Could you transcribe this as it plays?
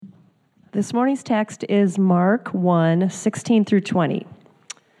This morning's text is Mark 1, 16 through 20.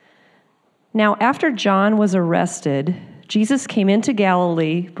 Now, after John was arrested, Jesus came into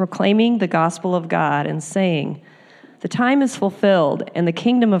Galilee proclaiming the gospel of God and saying, "The time is fulfilled and the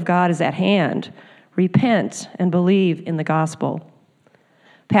kingdom of God is at hand. Repent and believe in the gospel."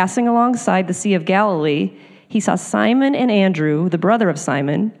 Passing alongside the Sea of Galilee, he saw Simon and Andrew, the brother of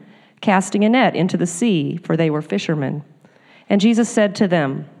Simon, casting a net into the sea, for they were fishermen. And Jesus said to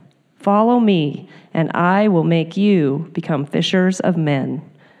them, "Follow me, and I will make you become fishers of men."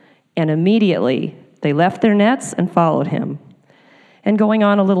 And immediately they left their nets and followed him. And going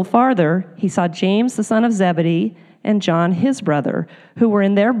on a little farther, he saw James the son of Zebedee and John his brother, who were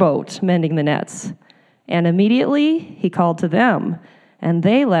in their boat mending the nets. And immediately he called to them, and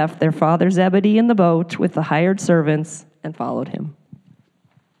they left their father Zebedee in the boat with the hired servants and followed him.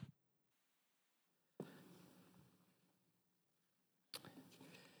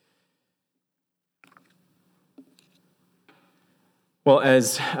 Well,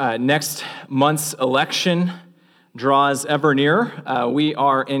 as next month's election draws ever nearer, we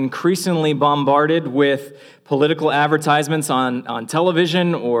are increasingly bombarded with political advertisements on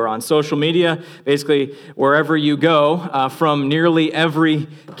television or on social media, basically wherever you go, from nearly every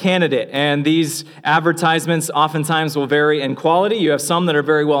candidate. And these advertisements oftentimes will vary in quality. You have some that are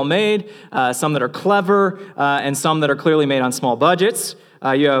very well made, some that are clever, and some that are clearly made on small budgets.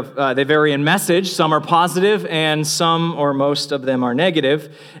 They vary in message. Some are positive, and some or most of them are negative,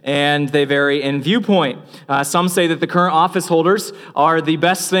 and they vary in viewpoint. Some say that the current office holders are the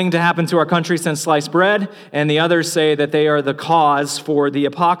best thing to happen to our country since sliced bread, and the others say that they are the cause for the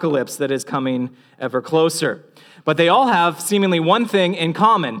apocalypse that is coming ever closer. But they all have seemingly one thing in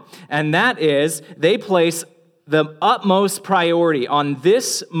common, and that is they place the utmost priority on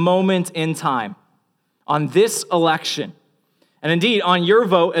this moment in time, on this election. And indeed, on your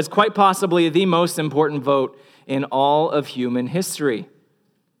vote as quite possibly the most important vote in all of human history.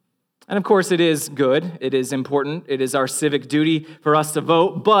 And of course, it is good, it is important, it is our civic duty for us to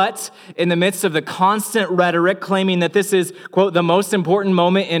vote, but in the midst of the constant rhetoric claiming that this is, quote, the most important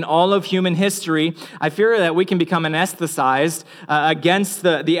moment in all of human history, I fear that we can become anesthetized against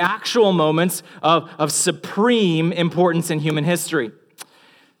the actual moments of supreme importance in human history.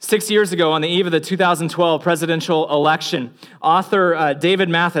 6 years ago, on the eve of the 2012 presidential election, author David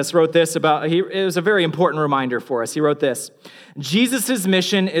Mathis wrote this it was a very important reminder for us. He wrote this: "Jesus'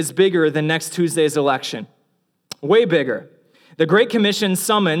 mission is bigger than next Tuesday's election. Way bigger. The Great Commission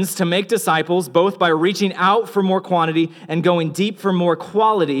summons to make disciples, both by reaching out for more quantity and going deep for more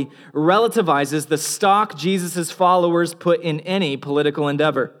quality, relativizes the stock Jesus' followers put in any political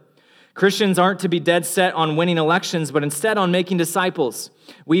endeavor. Christians aren't to be dead set on winning elections, but instead on making disciples.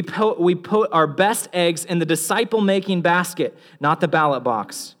 We put our best eggs in the disciple-making basket, not the ballot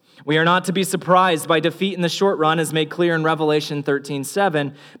box. We are not to be surprised by defeat in the short run, as made clear in Revelation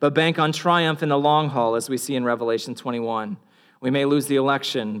 13:7, but bank on triumph in the long haul, as we see in Revelation 21. We may lose the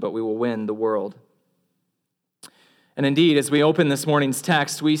election, but we will win the world." And indeed, as we open this morning's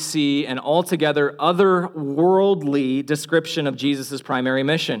text, we see an altogether otherworldly description of Jesus' primary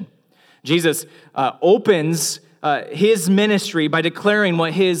mission. Jesus opens his ministry by declaring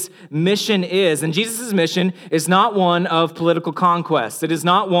what his mission is. And Jesus' mission is not one of political conquest. It is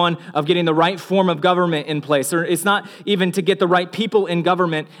not one of getting the right form of government in place. Or it's not even to get the right people in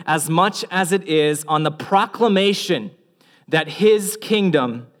government as much as it is on the proclamation that his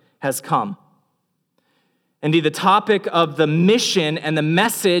kingdom has come. Indeed, the topic of the mission and the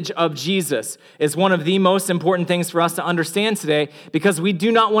message of Jesus is one of the most important things for us to understand today, because we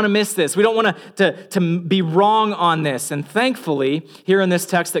do not want to miss this. We don't want to be wrong on this. And thankfully, here in this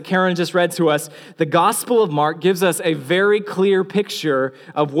text that Karen just read to us, the Gospel of Mark gives us a very clear picture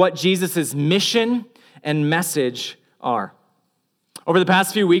of what Jesus' mission and message are. Over the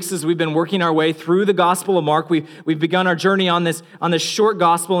past few weeks, as we've been working our way through the Gospel of Mark, we've begun our journey on this short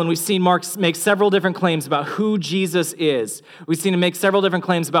gospel, and we've seen Mark make several different claims about who Jesus is. We've seen him make several different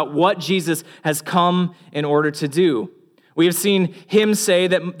claims about what Jesus has come in order to do. We have seen him say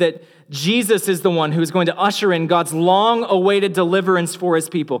that Jesus is the one who is going to usher in God's long-awaited deliverance for his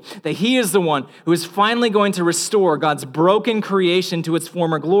people, that he is the one who is finally going to restore God's broken creation to its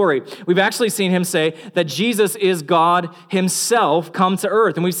former glory. We've actually seen him say that Jesus is God himself come to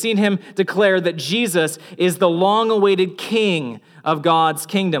earth, and we've seen him declare that Jesus is the long-awaited King of God's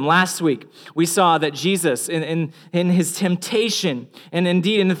kingdom. Last week, we saw that Jesus, in his temptation, and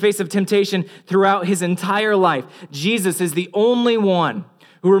indeed in the face of temptation throughout his entire life, Jesus is the only one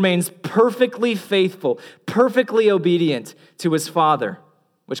who remains perfectly faithful, perfectly obedient to his Father,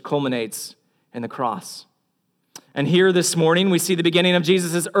 which culminates in the cross. And here this morning, we see the beginning of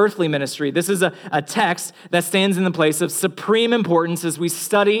Jesus' earthly ministry. This is a text that stands in the place of supreme importance as we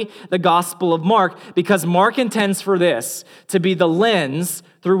study the Gospel of Mark, because Mark intends for this to be the lens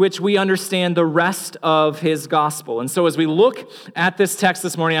through which we understand the rest of his gospel. And so as we look at this text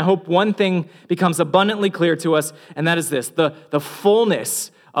this morning, I hope one thing becomes abundantly clear to us, and that is this: the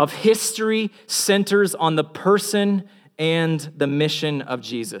fullness of history centers on the person and the mission of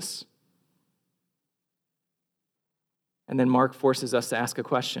Jesus. And then Mark forces us to ask a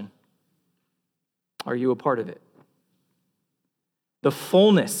question. Are you a part of it? The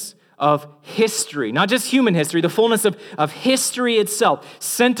fullness of history, not just human history, the fullness of history itself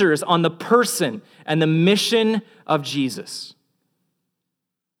centers on the person and the mission of Jesus.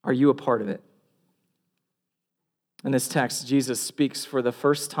 Are you a part of it? In this text, Jesus speaks for the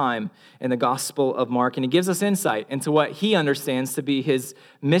first time in the Gospel of Mark, and he gives us insight into what he understands to be his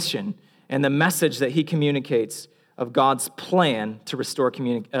mission and the message that he communicates of God's plan to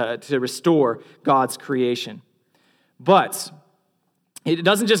restore God's creation. But it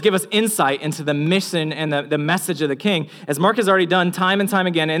doesn't just give us insight into the mission and the message of the King. As Mark has already done time and time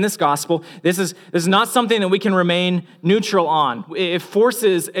again in this gospel, this is not something that we can remain neutral on. It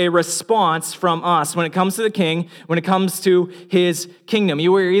forces a response from us when it comes to the King, when it comes to his kingdom.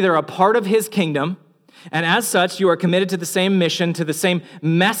 You are either a part of his kingdom, and as such, you are committed to the same mission, to the same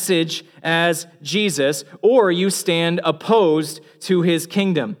message as Jesus, or you stand opposed to his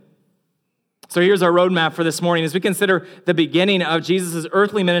kingdom. So here's our roadmap for this morning. As we consider the beginning of Jesus'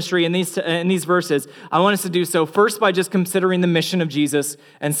 earthly ministry in these verses, I want us to do so first by just considering the mission of Jesus,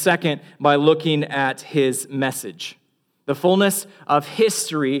 and second, by looking at his message. The fullness of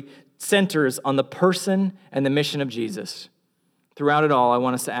history centers on the person and the mission of Jesus. Throughout it all, I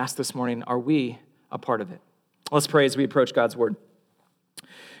want us to ask this morning, are we a part of it? Let's pray as we approach God's word.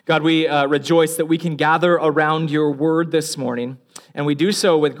 God, we rejoice that we can gather around your word this morning, and we do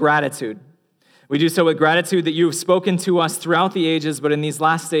so with gratitude. We do so with gratitude that you have spoken to us throughout the ages, but in these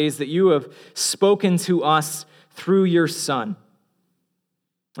last days that you have spoken to us through your Son.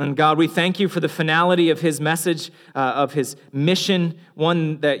 And God, we thank you for the finality of his message, of his mission,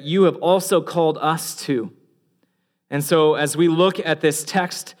 one that you have also called us to. And so as we look at this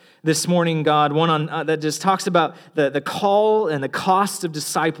text this morning, God, one that just talks about the call and the cost of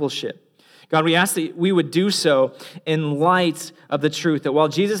discipleship. God, we ask that we would do so in light of the truth that while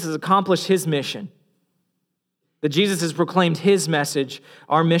Jesus has accomplished his mission, that Jesus has proclaimed his message,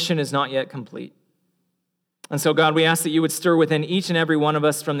 our mission is not yet complete. And so, God, we ask that you would stir within each and every one of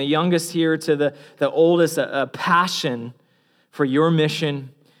us, from the youngest here to the oldest, a passion for your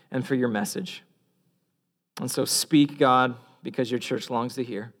mission and for your message. And so speak, God, because your church longs to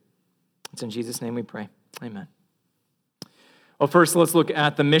hear. It's in Jesus' name we pray. Amen. Well, first, let's look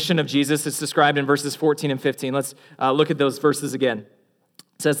at the mission of Jesus. It's described in verses 14 and 15. Let's look at those verses again.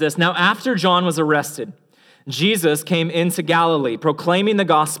 It says this: Now after John was arrested, Jesus came into Galilee, proclaiming the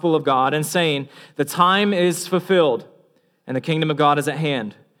gospel of God and saying, the time is fulfilled and the kingdom of God is at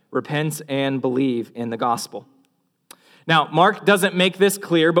hand. Repent and believe in the gospel. Now, Mark doesn't make this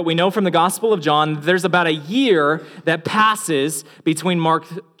clear, but we know from the Gospel of John there's about a year that passes between Mark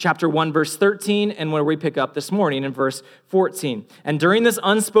chapter 1, verse 13, and where we pick up this morning in verse 14. And during this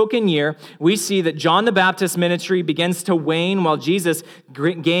unspoken year, we see that John the Baptist's ministry begins to wane while Jesus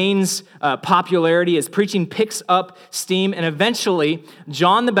gains popularity, his preaching picks up steam, and eventually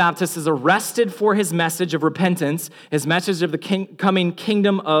John the Baptist is arrested for his message of repentance, his message of the coming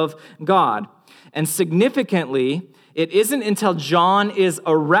kingdom of God. And significantly, it isn't until John is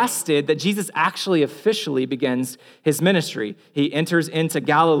arrested that Jesus actually officially begins his ministry. He enters into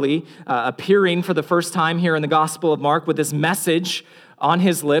Galilee, appearing for the first time here in the Gospel of Mark with this message on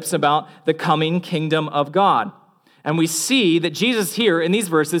his lips about the coming kingdom of God. And we see that Jesus here in these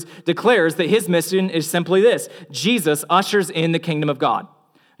verses declares that his mission is simply this: Jesus ushers in the kingdom of God.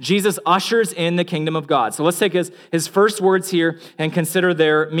 Jesus ushers in the kingdom of God. So let's take his first words here and consider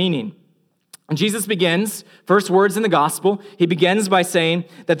their meaning. Jesus begins, first words in the gospel, he begins by saying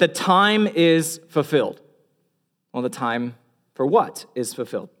that the time is fulfilled. Well, the time for what is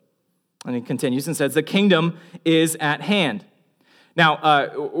fulfilled? And he continues and says, the kingdom is at hand. Now,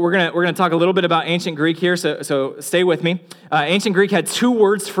 we're gonna talk a little bit about ancient Greek here, so stay with me. Ancient Greek had two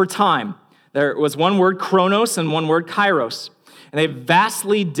words for time. There was one word, chronos, and one word, kairos. And they have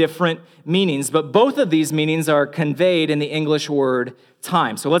vastly different meanings, but both of these meanings are conveyed in the English word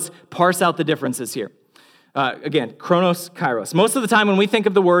time. So let's parse out the differences here. Again, chronos, kairos. Most of the time when we think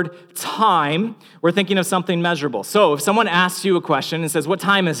of the word time, we're thinking of something measurable. So if someone asks you a question and says, what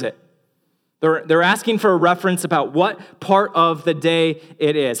time is it? They're asking for a reference about what part of the day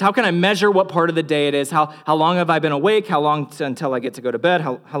it is. How can I measure what part of the day it is? How long have I been awake? How long until I get to go to bed?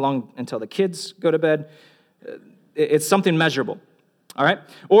 How long until the kids go to bed? It's something measurable, all right?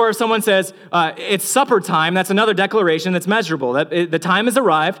 Or if someone says, it's supper time, that's another declaration that's measurable. The time has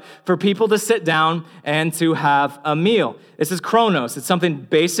arrived for people to sit down and to have a meal. This is chronos. It's something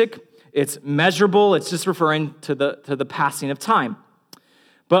basic. It's measurable. It's just referring to the passing of time.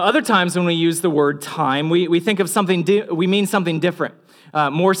 But other times when we use the word time, we think of something, we mean something different,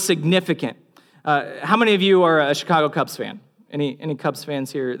 more significant. How many of you are a Chicago Cubs fan? Any Cubs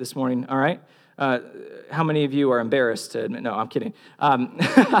fans here this morning? All right. How many of you are embarrassed to admit? No, I'm kidding. All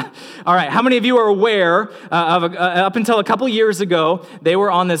right. How many of you are aware of up until a couple years ago, they were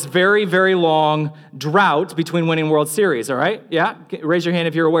on this very, very long drought between winning World Series, all right? Yeah? Raise your hand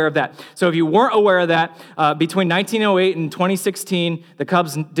if you're aware of that. So if you weren't aware of that, between 1908 and 2016, the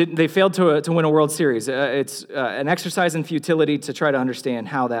Cubs, they failed to win a World Series. It's an exercise in futility to try to understand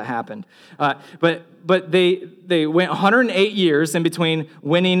how that happened. But they went 108 years in between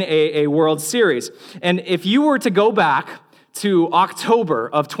winning a World Series. And if you were to go back to October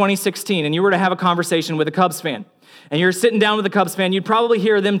of 2016 and you were to have a conversation with a Cubs fan, and you're sitting down with a Cubs fan, you'd probably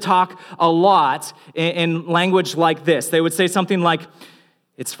hear them talk a lot in language like this. They would say something like,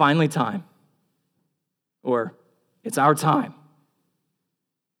 "It's finally time," or "It's our time.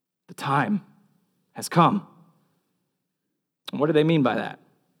 The time has come." And what do they mean by that?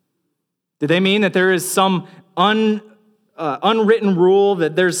 Did they mean that there is some unwritten rule,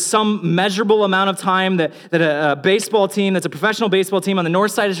 that there's some measurable amount of time that a baseball team, that's a professional baseball team on the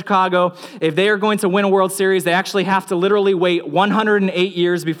north side of Chicago, if they are going to win a World Series, they actually have to literally wait 108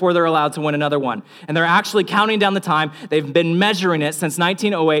 years before they're allowed to win another one? And they're actually counting down the time. They've been measuring it since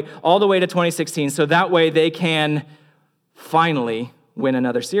 1908 all the way to 2016, so that way they can finally win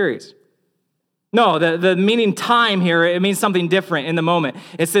another series. No, the meaning time here, it means something different in the moment.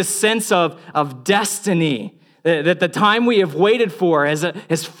 It's this sense of destiny, that the time we have waited for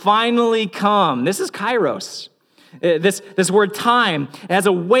has finally come. This is kairos. This word time has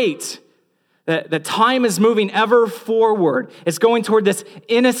a weight. That time is moving ever forward. It's going toward this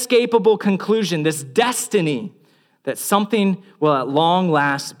inescapable conclusion, this destiny that something will at long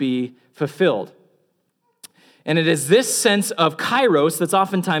last be fulfilled. And it is this sense of kairos that's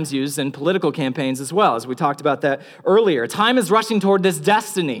oftentimes used in political campaigns as well, as we talked about that earlier. Time is rushing toward this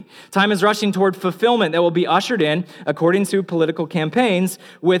destiny. Time is rushing toward fulfillment that will be ushered in, according to political campaigns,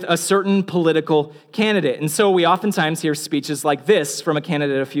 with a certain political candidate. And so we oftentimes hear speeches like this from a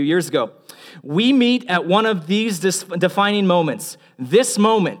candidate a few years ago. "We meet at one of these defining moments. This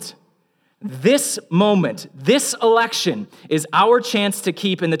moment, this election is our chance to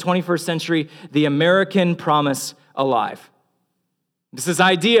keep in the 21st century the American promise alive." It's this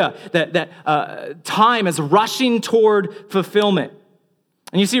idea that time is rushing toward fulfillment.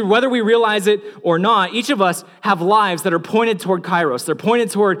 And you see, whether we realize it or not, each of us have lives that are pointed toward kairos. They're pointed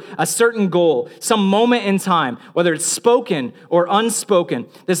toward a certain goal, some moment in time, whether it's spoken or unspoken,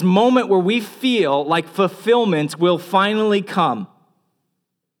 this moment where we feel like fulfillment will finally come.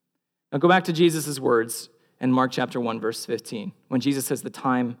 Now go back to Jesus' words in Mark chapter 1, verse 15, when Jesus says the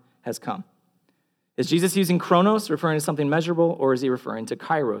time has come. Is Jesus using chronos, referring to something measurable, or is he referring to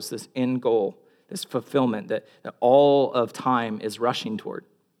kairos, this end goal, this fulfillment that all of time is rushing toward?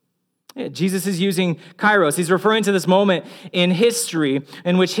 Yeah, Jesus is using kairos. He's referring to this moment in history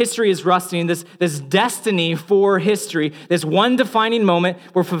in which history is rusting, this destiny for history, this one defining moment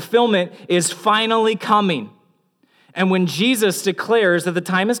where fulfillment is finally coming. And when Jesus declares that the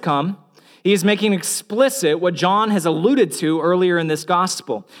time has come, he is making explicit what John has alluded to earlier in this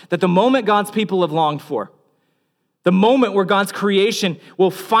gospel, that the moment God's people have longed for, the moment where God's creation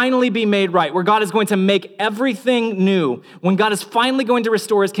will finally be made right, where God is going to make everything new, when God is finally going to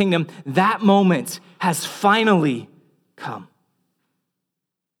restore his kingdom, that moment has finally come.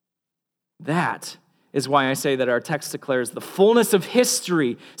 That is why I say that our text declares the fullness of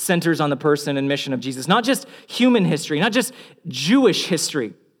history centers on the person and mission of Jesus. Not just human history, not just Jewish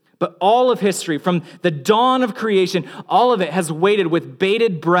history, but all of history from the dawn of creation. All of it has waited with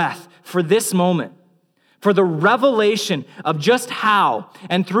bated breath for this moment, for the revelation of just how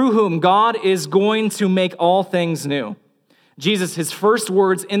and through whom God is going to make all things new. Jesus, his first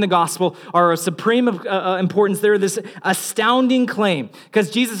words in the gospel are of supreme importance. They're this astounding claim because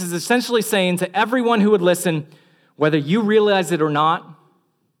Jesus is essentially saying to everyone who would listen, whether you realize it or not,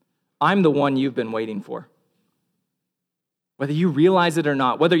 I'm the one you've been waiting for. Whether you realize it or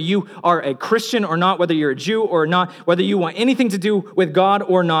not, whether you are a Christian or not, whether you're a Jew or not, whether you want anything to do with God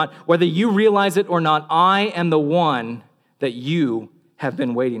or not, whether you realize it or not, I am the one that you have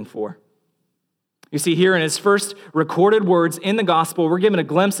been waiting for. You see, here in his first recorded words in the gospel, we're given a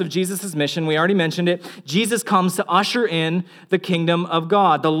glimpse of Jesus' mission. We already mentioned it. Jesus comes to usher in the kingdom of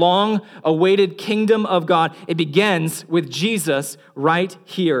God, the long-awaited kingdom of God. It begins with Jesus right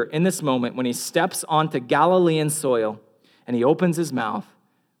here in this moment when he steps onto Galilean soil and he opens his mouth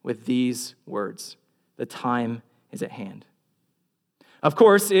with these words: "The time is at hand." Of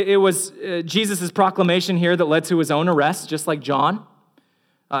course, it was Jesus' proclamation here that led to his own arrest, just like John.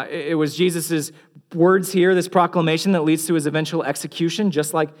 It was Jesus' words here, this proclamation, that leads to his eventual execution,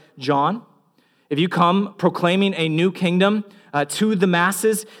 just like John. If you come proclaiming a new kingdom to the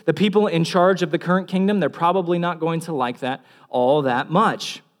masses, the people in charge of the current kingdom, they're probably not going to like that all that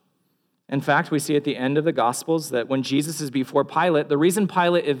much. In fact, we see at the end of the Gospels that when Jesus is before Pilate, the reason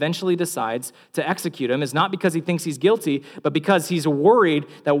Pilate eventually decides to execute him is not because he thinks he's guilty, but because he's worried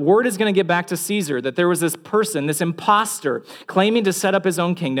that word is going to get back to Caesar, that there was this person, this imposter, claiming to set up his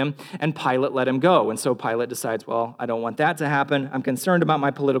own kingdom, and Pilate let him go. And so Pilate decides, well, I don't want that to happen. I'm concerned about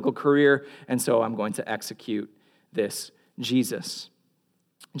my political career, and so I'm going to execute this Jesus.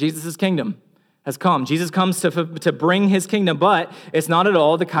 Jesus' kingdom has come. Jesus comes to bring his kingdom, but it's not at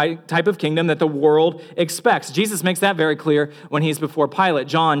all the type of kingdom that the world expects. Jesus makes that very clear when he's before Pilate.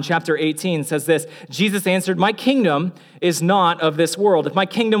 John chapter 18 says this: Jesus answered, "My kingdom is not of this world. If my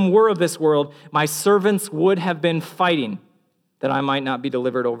kingdom were of this world, my servants would have been fighting that I might not be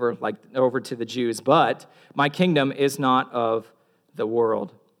delivered over to the Jews. But my kingdom is not of the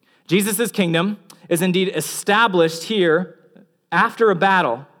world." Jesus' kingdom is indeed established here after a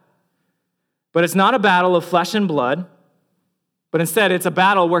battle. But it's not a battle of flesh and blood, but instead it's a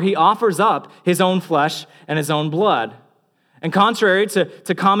battle where he offers up his own flesh and his own blood. And contrary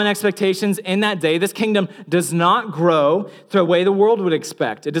to common expectations in that day, this kingdom does not grow the way the world would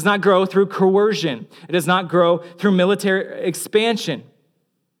expect. It does not grow through coercion. It does not grow through military expansion.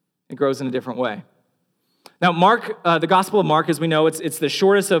 It grows in a different way. Now, Mark, the Gospel of Mark, as we know, it's the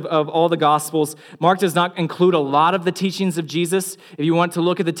shortest of all the Gospels. Mark does not include a lot of the teachings of Jesus. If you want to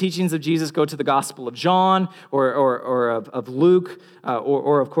look at the teachings of Jesus, go to the Gospel of John or of Luke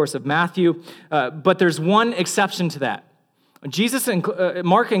or of course, of Matthew. But there's one exception to that.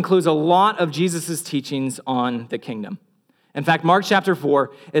 Mark includes a lot of Jesus' teachings on the kingdom. In fact, Mark chapter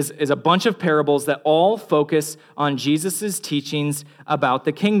 4 is a bunch of parables that all focus on Jesus' teachings about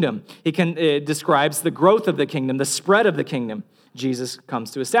the kingdom. It describes the growth of the kingdom, the spread of the kingdom Jesus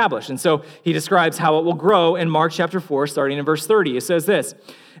comes to establish. And so he describes how it will grow in Mark chapter 4, starting in verse 30. It says this: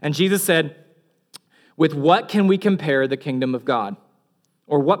 "And Jesus said, 'With what can we compare the kingdom of God?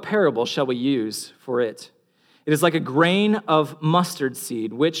 Or what parable shall we use for it? It is like a grain of mustard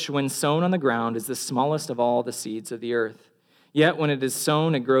seed, which, when sown on the ground, is the smallest of all the seeds of the earth. Yet when it is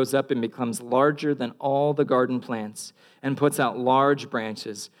sown, it grows up and becomes larger than all the garden plants and puts out large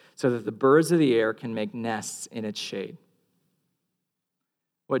branches so that the birds of the air can make nests in its shade.'"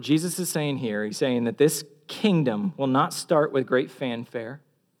 What Jesus is saying here, he's saying that this kingdom will not start with great fanfare.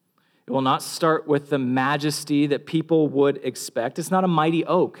 It will not start with the majesty that people would expect. It's not a mighty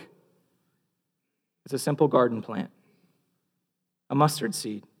oak. It's a simple garden plant, a mustard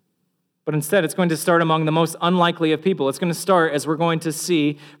seed. But instead, it's going to start among the most unlikely of people. It's going to start, as we're going to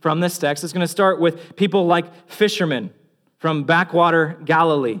see from this text, it's going to start with people like fishermen from backwater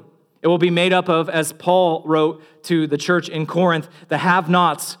Galilee. It will be made up of, as Paul wrote to the church in Corinth, the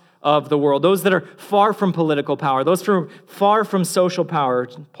have-nots of the world, those that are far from political power, those who are far from social power.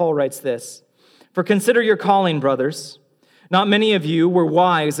 Paul writes this: "For consider your calling, brothers. Not many of you were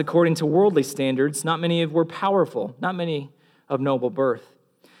wise according to worldly standards. Not many were powerful. Not many of noble birth.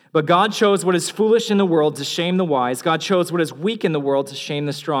 But God chose what is foolish in the world to shame the wise. God chose what is weak in the world to shame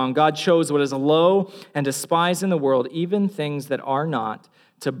the strong. God chose what is low and despised in the world, even things that are not,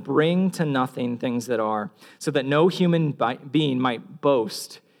 to bring to nothing things that are, so that no human being might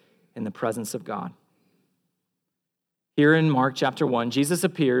boast in the presence of God." Here in Mark chapter 1, Jesus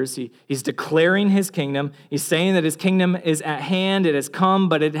appears. He's declaring his kingdom. He's saying that his kingdom is at hand. It has come,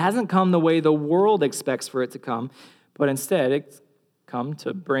 but it hasn't come the way the world expects for it to come. But instead, it's come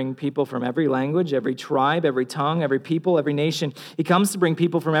to bring people from every language, every tribe, every tongue, every people, every nation. He comes to bring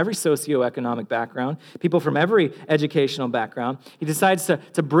people from every socioeconomic background, people from every educational background. He decides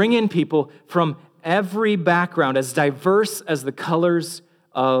to bring in people from every background, as diverse as the colors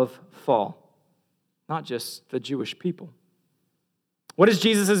of fall, not just the Jewish people. What is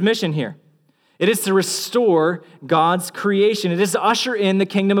Jesus' mission here? It is to restore God's creation. It is to usher in the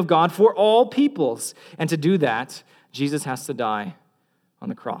kingdom of God for all peoples. And to do that, Jesus has to die on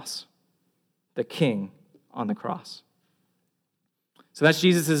the cross, the king on the cross. So that's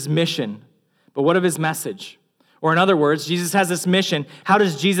Jesus' mission. But what of his message? Or in other words, Jesus has this mission. How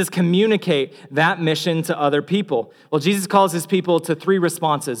does Jesus communicate that mission to other people? Well, Jesus calls his people to three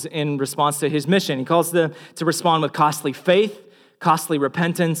responses in response to his mission. He calls them to respond with costly faith, costly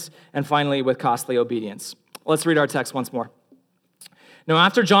repentance, and finally with costly obedience. Let's read our text once more. Now,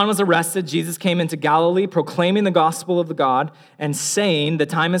 after John was arrested, Jesus came into Galilee, proclaiming the gospel of God and saying, "The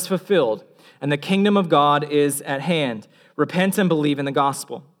time is fulfilled, and the kingdom of God is at hand. Repent and believe in the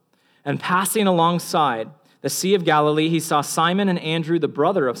gospel." And passing alongside the Sea of Galilee, he saw Simon and Andrew, the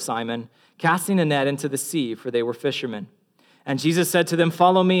brother of Simon, casting a net into the sea, for they were fishermen. And Jesus said to them,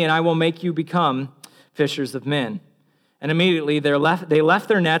 "Follow me, and I will make you become fishers of men." And immediately they left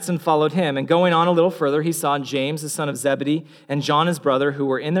their nets and followed him. And going on a little further, he saw James, the son of Zebedee, and John, his brother, who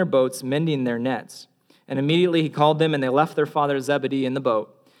were in their boats mending their nets. And immediately he called them, and they left their father Zebedee in the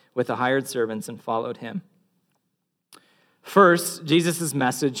boat with the hired servants and followed him. First, Jesus'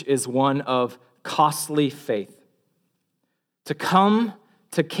 message is one of costly faith. To come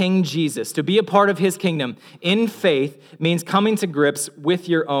to King Jesus, to be a part of his kingdom in faith, means coming to grips with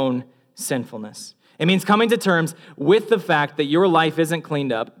your own sinfulness. It means coming to terms with the fact that your life isn't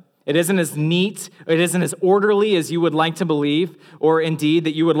cleaned up. It isn't as neat, it isn't as orderly as you would like to believe, or indeed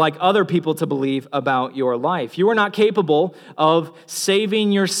that you would like other people to believe about your life. You are not capable of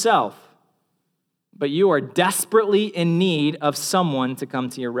saving yourself, but you are desperately in need of someone to come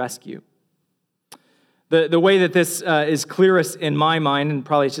to your rescue. The way that this is clearest in my mind, and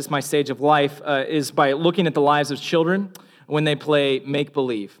probably it's just my stage of life, is by looking at the lives of children when they play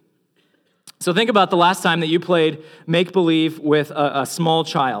make-believe. So think about the last time that you played make-believe with a small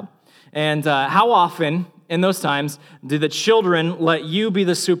child. And how often in those times do the children let you be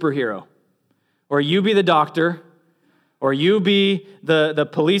the superhero? Or you be the doctor? Or you be the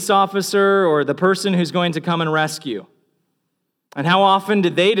police officer or the person who's going to come and rescue? And how often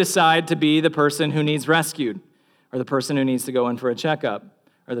did they decide to be the person who needs rescued? Or the person who needs to go in for a checkup?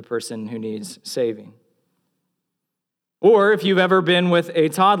 Or the person who needs saving? Or if you've ever been with a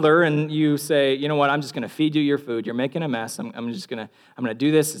toddler and you say, "You know what, I'm just going to feed you your food. You're making a mess. I'm going to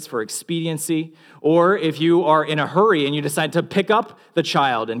do this. It's for expediency." Or if you are in a hurry and you decide to pick up the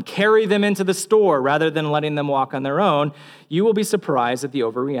child and carry them into the store rather than letting them walk on their own, you will be surprised at the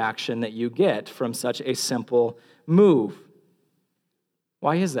overreaction that you get from such a simple move.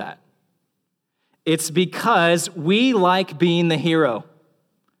 Why is that? It's because we like being the hero.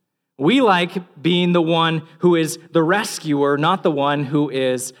 We like being the one who is the rescuer, not the one who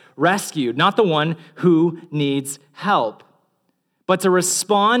is rescued, not the one who needs help. But to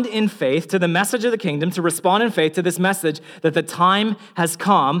respond in faith to the message of the kingdom, to respond in faith to this message that the time has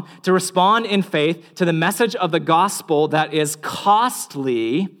come, to respond in faith to the message of the gospel that is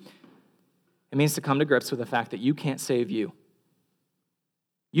costly, it means to come to grips with the fact that you can't save you.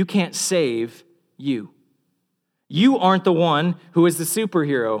 You can't save you. You aren't the one who is the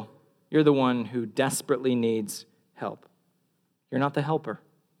superhero. You're the one who desperately needs help. You're not the helper.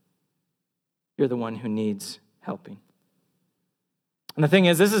 You're the one who needs helping. And the thing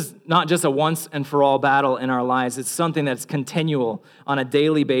is, this is not just a once and for all battle in our lives. It's something that's continual on a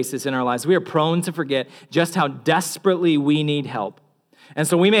daily basis in our lives. We are prone to forget just how desperately we need help. And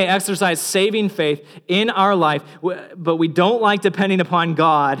so we may exercise saving faith in our life, but we don't like depending upon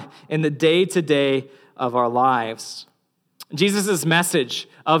God in the day-to-day of our lives. Jesus' message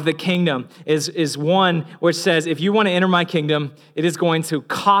of the kingdom is one which says, if you want to enter my kingdom, it is going to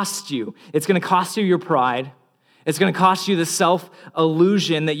cost you. It's going to cost you your pride. It's going to cost you the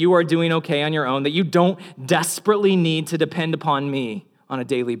self-illusion that you are doing okay on your own, that you don't desperately need to depend upon me on a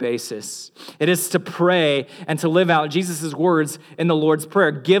daily basis. It is to pray and to live out Jesus' words in the Lord's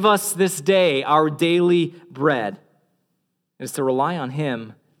Prayer. Give us this day our daily bread. It is to rely on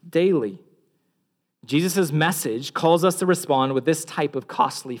him daily. Jesus' message calls us to respond with this type of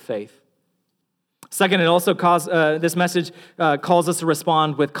costly faith. Second, this message calls us to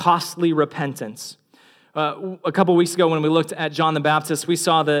respond with costly repentance. A couple weeks ago when we looked at John the Baptist, we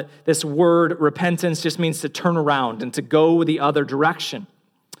saw that this word repentance just means to turn around and to go the other direction.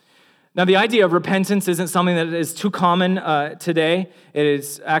 Now, the idea of repentance isn't something that is too common today. It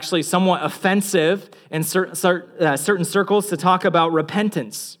is actually somewhat offensive in certain circles to talk about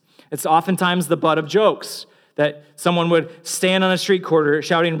repentance. It's oftentimes the butt of jokes that someone would stand on a street corner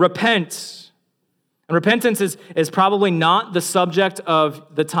shouting, "Repent." And repentance is probably not the subject of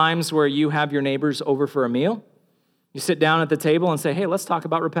the times where you have your neighbors over for a meal. You sit down at the table and say, "Hey, let's talk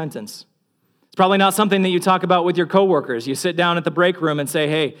about repentance." It's probably not something that you talk about with your coworkers. You sit down at the break room and say,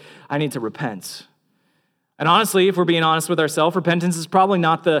 "Hey, I need to repent. And honestly, if we're being honest with ourselves, repentance is probably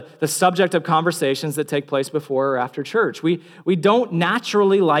not the subject of conversations that take place before or after church. We don't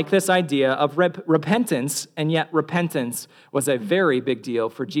naturally like this idea of repentance, and yet repentance was a very big deal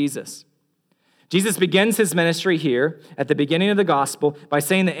for Jesus. Jesus begins his ministry here at the beginning of the gospel by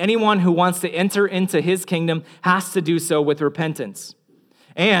saying that anyone who wants to enter into his kingdom has to do so with repentance.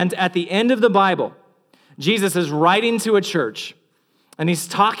 And at the end of the Bible, Jesus is writing to a church, and he's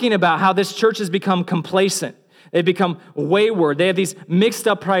talking about how this church has become complacent. They've become wayward. They have these mixed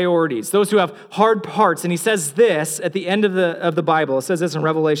up priorities, those who have hard hearts. And he says this at the end of the Bible. It says this in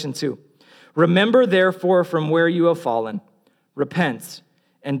Revelation 2. Remember, therefore, from where you have fallen, repent,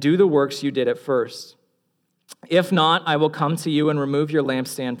 and do the works you did at first. If not, I will come to you and remove your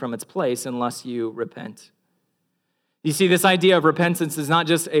lampstand from its place unless you repent. You see, this idea of repentance is not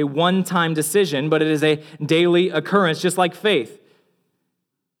just a one-time decision, but it is a daily occurrence, just like faith.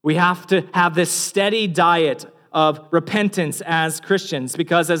 We have to have this steady diet of repentance as Christians,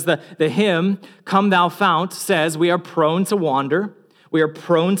 because as the hymn, Come Thou Fount, says, we are prone to wander. We are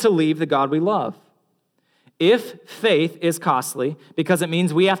prone to leave the God we love. If faith is costly, because it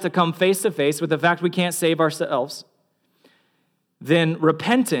means we have to come face to face with the fact we can't save ourselves, then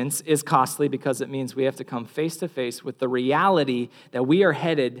repentance is costly because it means we have to come face to face with the reality that we are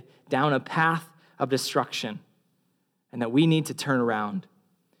headed down a path of destruction and that we need to turn around.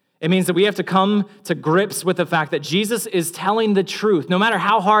 It means that we have to come to grips with the fact that Jesus is telling the truth, no matter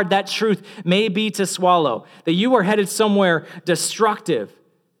how hard that truth may be to swallow, that you are headed somewhere destructive,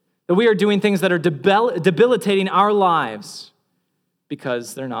 that we are doing things that are debilitating our lives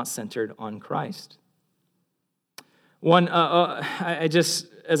because they're not centered on Christ.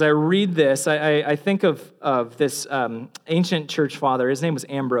 As I read this, I think of this ancient church father. His name was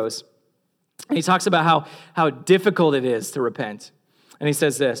Ambrose. And he talks about how difficult it is to repent. And he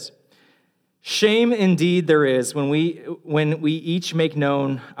says this: shame indeed there is when we each make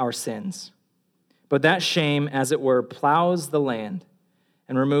known our sins. But that shame, as it were, plows the land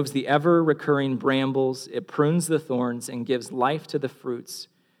and removes the ever-recurring brambles. It prunes the thorns and gives life to the fruits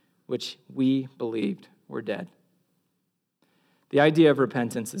which we believed were dead. The idea of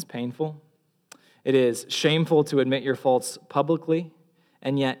repentance is painful. It is shameful to admit your faults publicly.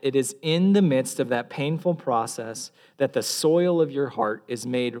 And yet it is in the midst of that painful process that the soil of your heart is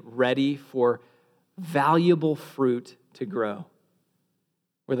made ready for valuable fruit to grow,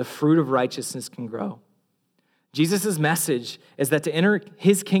 where the fruit of righteousness can grow. Jesus' message is that to enter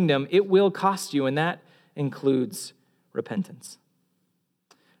his kingdom, it will cost you, and that includes repentance.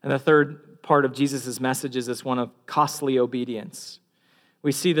 And the third part of Jesus' message is this one of costly obedience.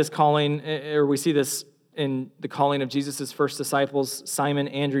 We see this in the calling of Jesus' first disciples, Simon,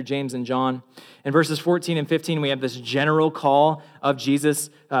 Andrew, James, and John. In verses 14 and 15, we have this general call of Jesus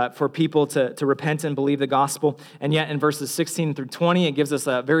for people to repent and believe the gospel. And yet in verses 16 through 20, it gives us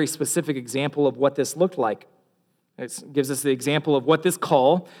a very specific example of what this looked like. It gives us the example of what this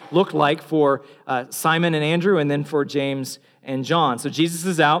call looked like for Simon and Andrew, and then for James and John. So Jesus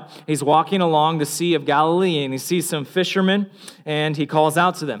is out. He's walking along the Sea of Galilee, and he sees some fishermen, and he calls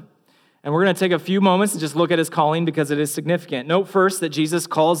out to them. And we're going to take a few moments and just look at his calling because it is significant. Note first that Jesus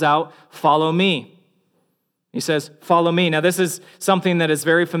calls out, "Follow me." He says, "Follow me." Now, this is something that is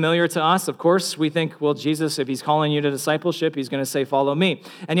very familiar to us. Of course, we think, well, Jesus, if he's calling you to discipleship, he's going to say, "Follow me."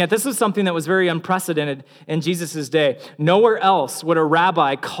 And yet, this is something that was very unprecedented in Jesus' day. Nowhere else would a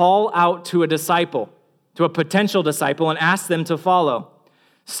rabbi call out to a disciple, to a potential disciple, and ask them to follow.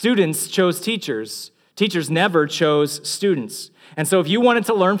 Students chose teachers. Teachers never chose students. And so if you wanted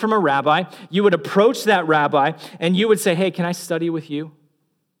to learn from a rabbi, you would approach that rabbi and you would say, "Hey, can I study with you?"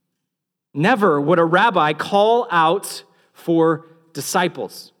 Never would a rabbi call out for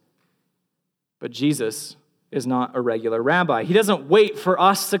disciples. But Jesus is not a regular rabbi. He doesn't wait for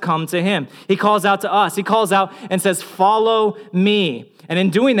us to come to him. He calls out to us. He calls out and says, "Follow me." And in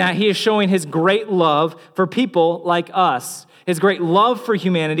doing that, he is showing his great love for people like us. His great love for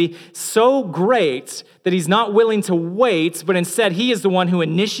humanity, so great that he's not willing to wait, but instead he is the one who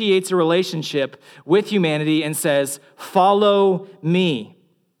initiates a relationship with humanity and says, "Follow me."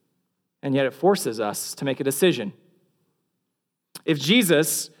 And yet it forces us to make a decision. If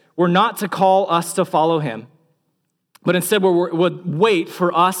Jesus were not to call us to follow him, but instead would wait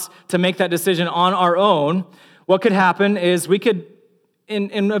for us to make that decision on our own, what could happen is we could,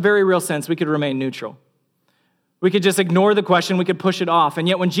 in a very real sense, we could remain neutral. We could just ignore the question, we could push it off. And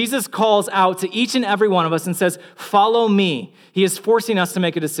yet when Jesus calls out to each and every one of us and says, "Follow me," he is forcing us to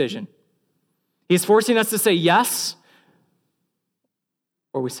make a decision. He is forcing us to say yes,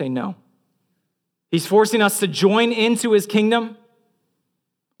 or we say no. He's forcing us to join into his kingdom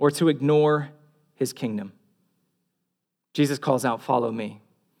or to ignore his kingdom. Jesus calls out, follow me.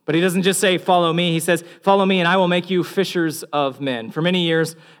 But he doesn't just say, follow me. He says, follow me and I will make you fishers of men. For many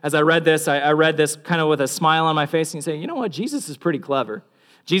years, as I read this, I read this kind of with a smile on my face and you say, you know what? Jesus is pretty clever.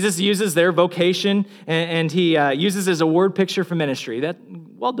 Jesus uses their vocation and he uses as a word picture for ministry.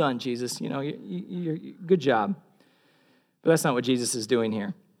 Well done, Jesus. You're good job. But that's not what Jesus is doing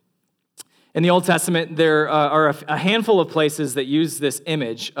here. In the Old Testament, there are a handful of places that use this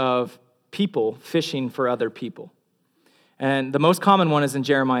image of people fishing for other people. And the most common one is in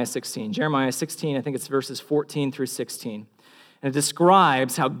Jeremiah 16. Jeremiah 16, I think it's verses 14 through 16. And it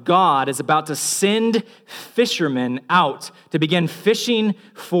describes how God is about to send fishermen out to begin fishing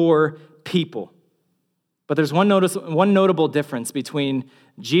for people. But there's one notable difference between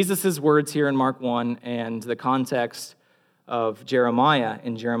Jesus' words here in Mark 1 and the context of Jeremiah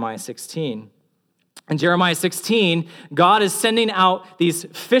in Jeremiah 16. In Jeremiah 16, God is sending out these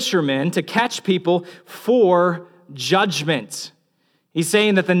fishermen to catch people for judgment. He's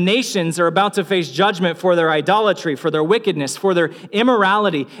saying that the nations are about to face judgment for their idolatry, for their wickedness, for their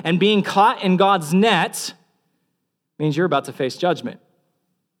immorality, and being caught in God's net means you're about to face judgment.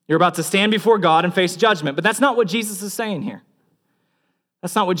 You're about to stand before God and face judgment. But that's not what Jesus is saying here.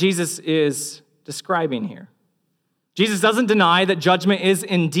 That's not what Jesus is describing here. Jesus doesn't deny that judgment is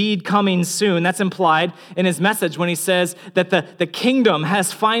indeed coming soon. That's implied in his message when he says that the kingdom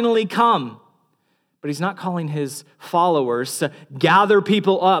has finally come. But he's not calling his followers to gather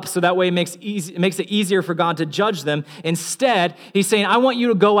people up so that way it makes it easier for God to judge them. Instead, he's saying, I want you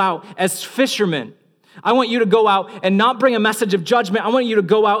to go out as fishermen. I want you to go out and not bring a message of judgment. I want you to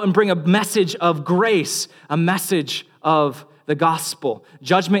go out and bring a message of grace, a message of the gospel.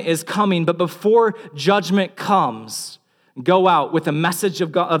 Judgment is coming, but before judgment comes, go out with a message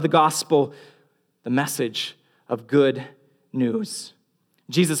of the gospel, the message of good news.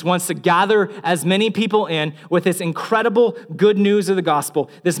 Jesus wants to gather as many people in with this incredible good news of the gospel,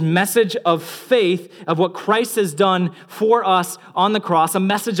 this message of faith of what Christ has done for us on the cross, a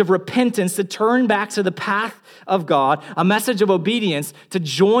message of repentance to turn back to the path of God, a message of obedience to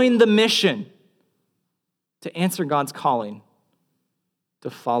join the mission, to answer God's calling, to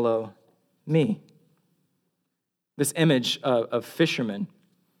follow me. This image of fishermen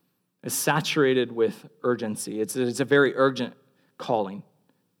is saturated with urgency. It's a very urgent calling.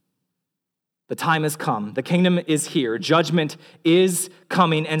 The time has come. The kingdom is here. Judgment is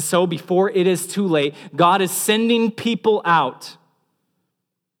coming. And so before it is too late, God is sending people out.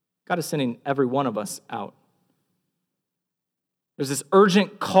 God is sending every one of us out. There's this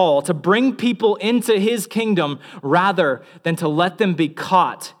urgent call to bring people into his kingdom rather than to let them be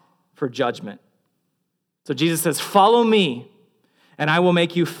caught for judgment. So Jesus says, follow me, and I will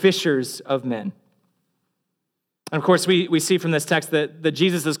make you fishers of men. And of course, we see from this text that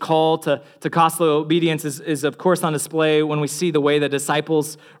Jesus' call to costly obedience is of course on display when we see the way the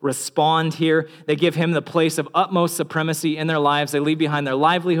disciples respond here. They give him the place of utmost supremacy in their lives. They leave behind their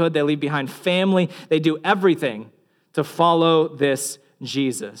livelihood. They leave behind family. They do everything to follow this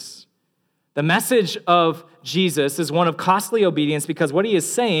Jesus. The message of Jesus is one of costly obedience because what he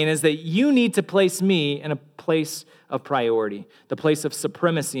is saying is that you need to place me in a place of priority, the place of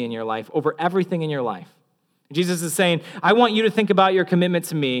supremacy in your life over everything in your life. Jesus is saying, I want you to think about your commitment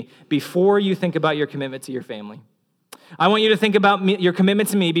to me before you think about your commitment to your family. I want you to think about your commitment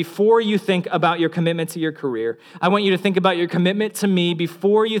to me before you think about your commitment to your career. I want you to think about your commitment to me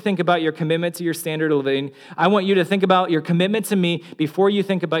before you think about your commitment to your standard of living. I want you to think about your commitment to me before you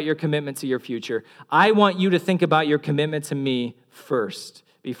think about your commitment to your future. I want you to think about your commitment to me first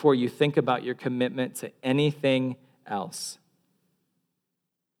before you think about your commitment to anything else.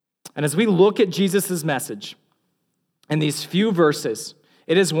 And as we look at Jesus' message in these few verses,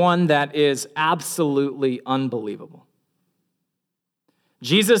 it is one that is absolutely unbelievable.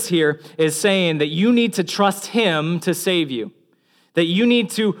 Jesus here is saying that you need to trust him to save you, that you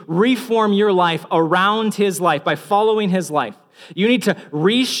need to reform your life around his life by following his life. You need to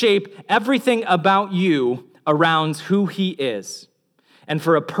reshape everything about you around who he is. And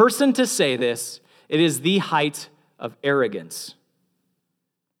for a person to say this, it is the height of arrogance.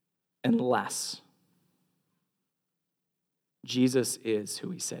 Unless Jesus is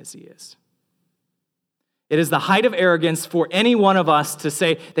who he says he is. It is the height of arrogance for any one of us to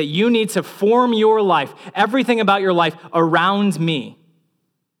say that you need to form your life, everything about your life, around me.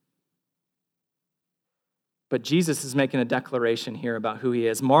 But Jesus is making a declaration here about who he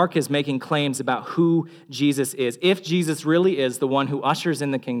is. Mark is making claims about who Jesus is. If Jesus really is the one who ushers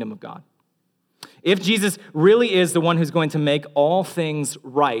in the kingdom of God. If Jesus really is the one who's going to make all things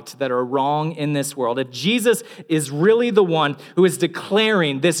right that are wrong in this world, if Jesus is really the one who is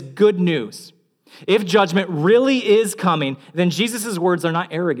declaring this good news, If judgment really is coming, then Jesus' words are not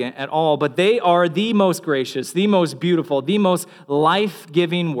arrogant at all, but they are the most gracious, the most beautiful, the most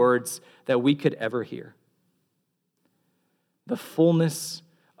life-giving words that we could ever hear. The fullness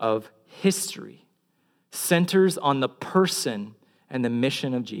of history centers on the person and the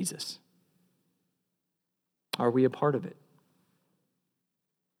mission of Jesus. Are we a part of it?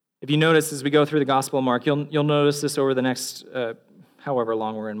 If you notice as we go through the Gospel of Mark, you'll notice this over the next however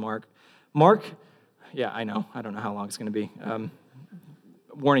long we're in Mark. Mark, yeah, I know. I don't know how long it's going to be.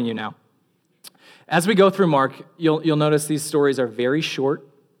 Warning you now. As we go through Mark, you'll notice these stories are very short.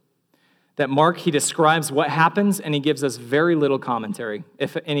 That Mark, he describes what happens, and he gives us very little commentary,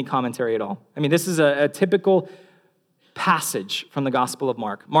 if any commentary at all. I mean, this is a typical passage from the Gospel of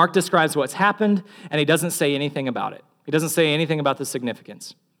Mark. Mark describes what's happened, and he doesn't say anything about it. He doesn't say anything about the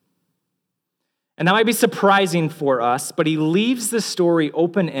significance. And that might be surprising for us, but he leaves the story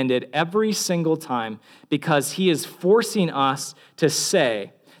open-ended every single time because he is forcing us to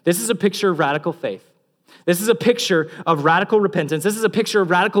say, this is a picture of radical faith. This is a picture of radical repentance. This is a picture of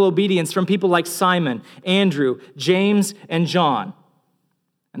radical obedience from people like Simon, Andrew, James, and John.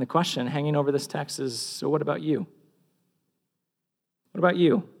 And the question hanging over this text is, so what about you? What about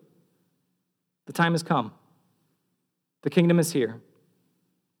you? The time has come. The kingdom is here.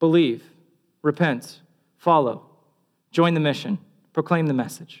 Believe, repent, follow, join the mission, proclaim the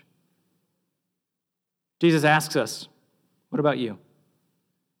message. Jesus asks us, what about you?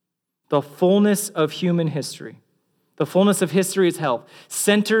 The fullness of human history, the fullness of history itself,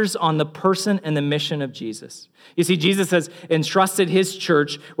 centers on the person and the mission of Jesus. You see, Jesus has entrusted his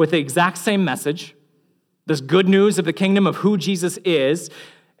church with the exact same message, this good news of the kingdom of who Jesus is,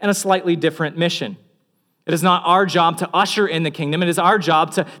 and a slightly different mission. It is not our job to usher in the kingdom. It is our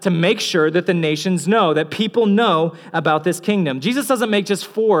job to make sure that the nations know, that people know about this kingdom. Jesus doesn't make just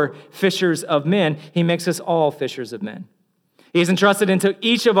 4 fishers of men. He makes us all fishers of men. He has entrusted into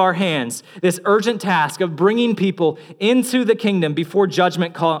each of our hands this urgent task of bringing people into the kingdom before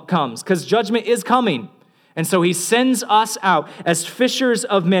judgment comes, because judgment is coming. And so he sends us out as fishers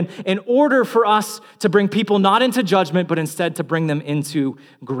of men in order for us to bring people not into judgment, but instead to bring them into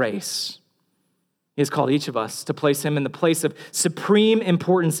grace. He has called each of us to place him in the place of supreme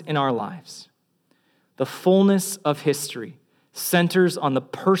importance in our lives. The fullness of history centers on the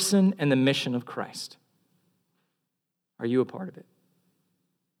person and the mission of Christ. Are you a part of it?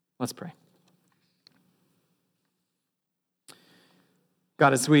 Let's pray.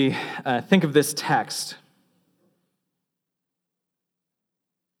 God, as we think of this text,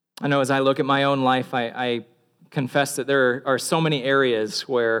 I know as I look at my own life, I confess that there are so many areas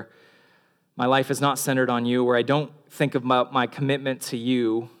where my life is not centered on you, where I don't think about my commitment to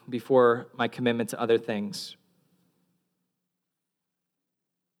you before my commitment to other things.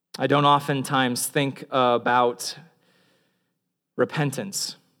 I don't oftentimes think about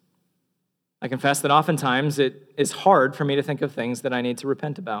repentance. I confess that oftentimes it is hard for me to think of things that I need to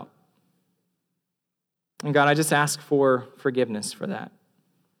repent about. And God, I just ask for forgiveness for that.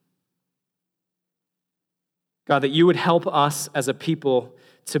 God, that you would help us as a people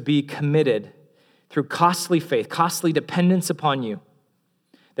to be committed through costly faith, costly dependence upon you.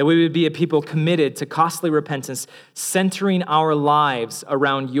 That we would be a people committed to costly repentance, centering our lives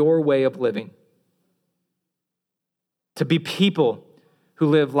around your way of living. To be people who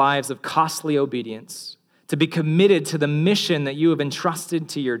live lives of costly obedience. To be committed to the mission that you have entrusted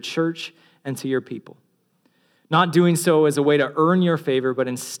to your church and to your people. Not doing so as a way to earn your favor, but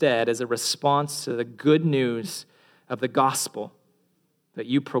instead as a response to the good news of the gospel that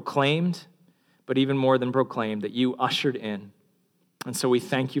you proclaimed, but even more than proclaimed, that you ushered in. And so we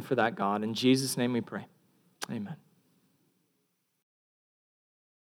thank you for that, God. In Jesus' name we pray. Amen.